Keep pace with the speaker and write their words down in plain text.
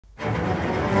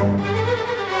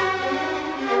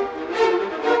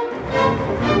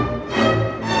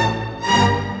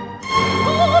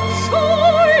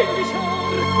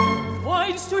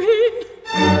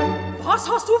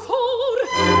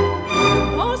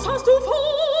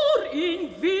in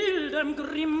wildem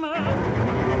Grimme.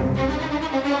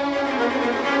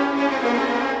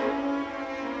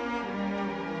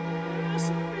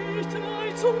 Es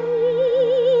Mitleidsruf.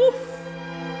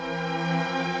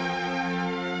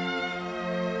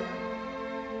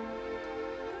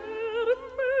 Der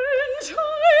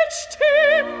Menschheit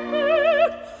Stimme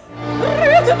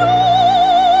rührt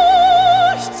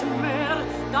nichts mehr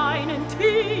deinen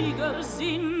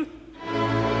Tigersinn.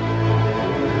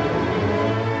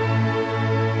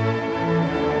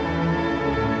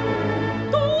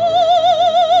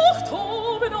 Doch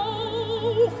toben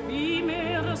auch wie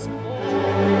Meereswogen,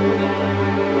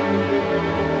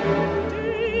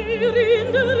 dir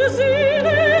in der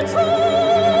Seele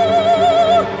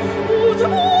Zorn und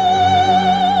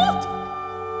Wut.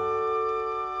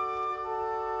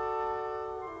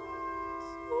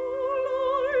 So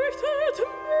leuchtet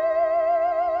mir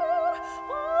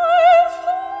ein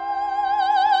Farbenbogen,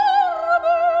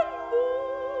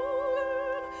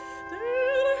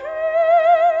 der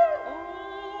hell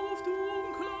auf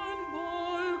dunklen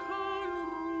Wolken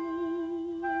ruht.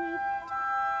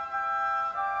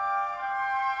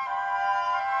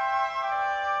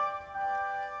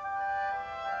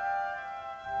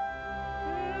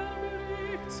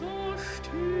 Blickt so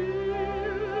still,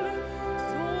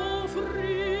 so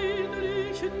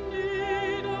friedlich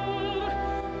nieder,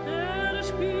 der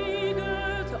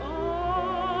spiegelt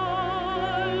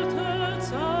alte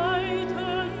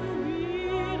Zeiten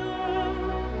wider.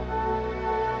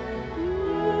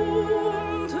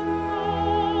 Und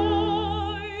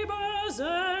neu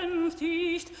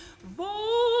besänftigt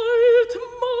wollt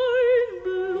mein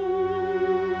Blut.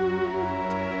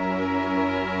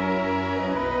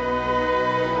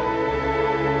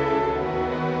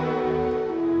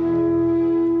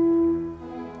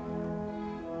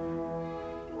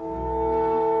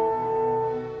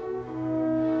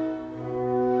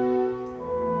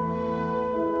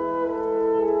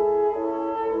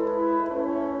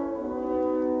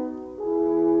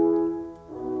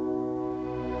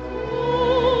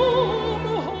 Komm,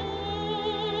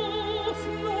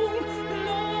 Hoffnung,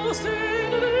 lass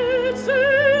den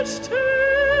letzten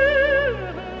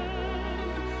Stern,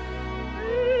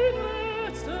 den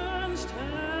letzten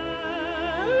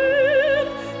Stern,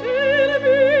 den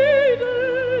bitte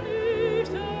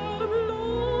nicht erbleichen.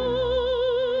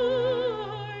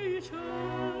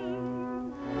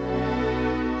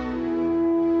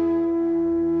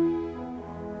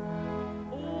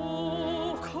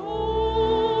 Oh,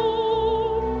 komm,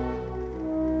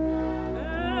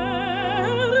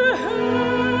 der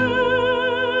Herr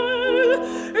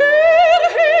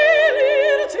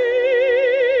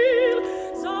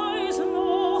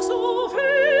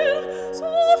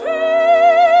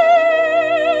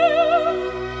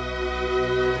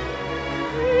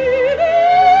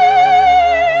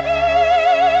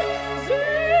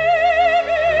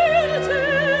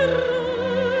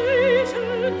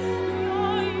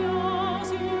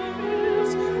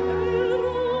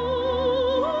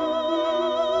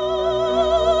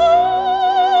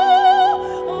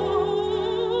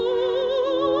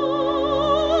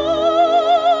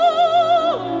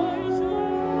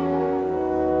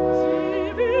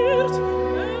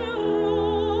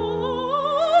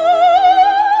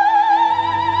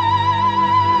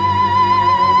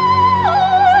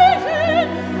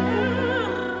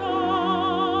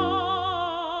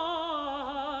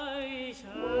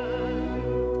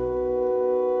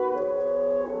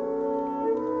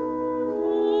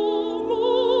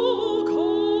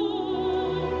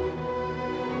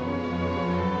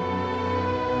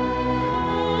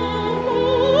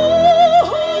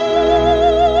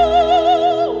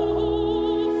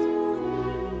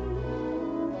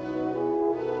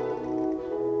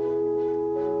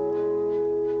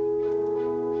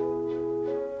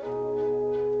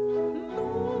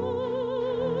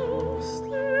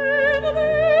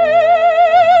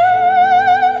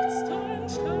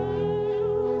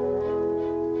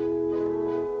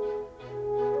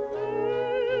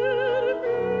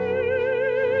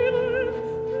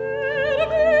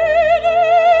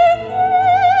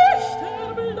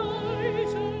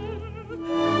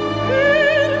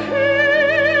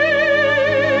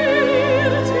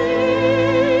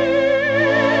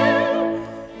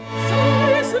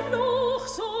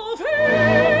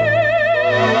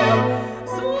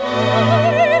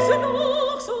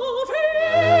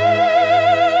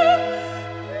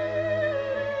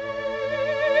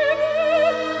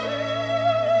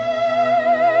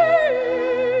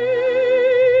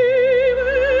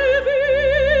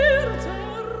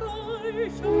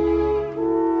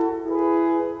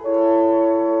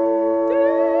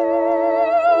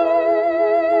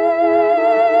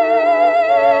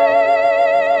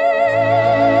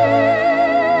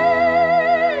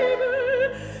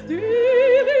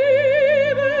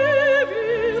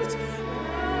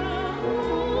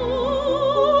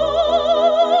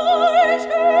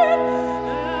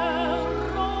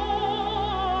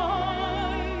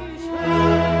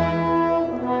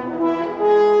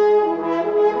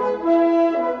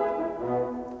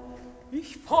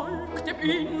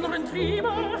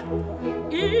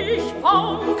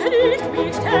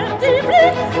stellt die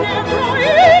Pflicht der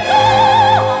Treue dar.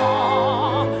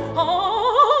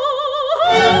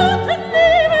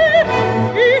 Liebe,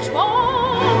 ich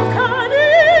wanke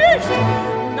nicht,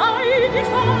 nein, ich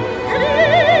wanke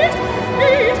nicht,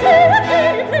 ich stellt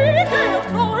die Pflicht der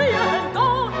treuen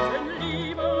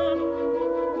Datenliebe.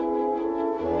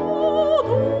 O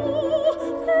du,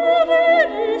 für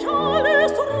den ich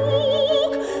alles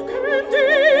trug, könnt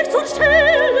ich zur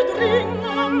Stelle dringen,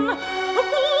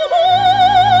 wo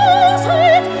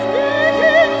Bosheit mich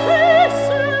in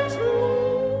Fesseln schlug.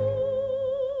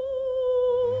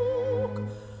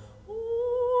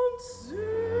 Und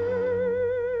süßer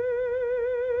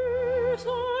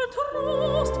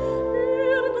Trost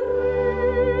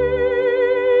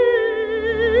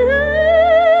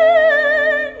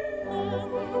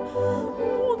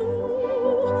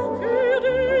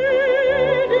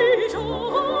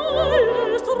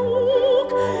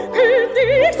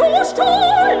so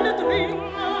Stolle dringen,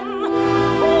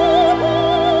 wo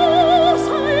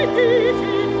Bosheit dich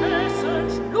in Fesseln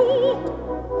schlug,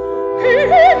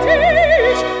 hielt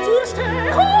ich zur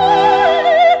Stelle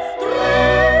dringen.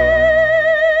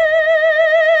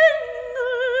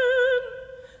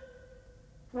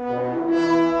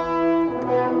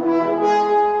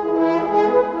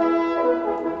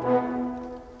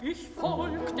 Ich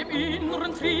folg dem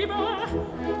inneren Triebe,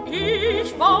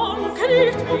 ich wanke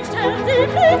nicht, mich stellt die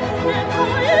Pflicht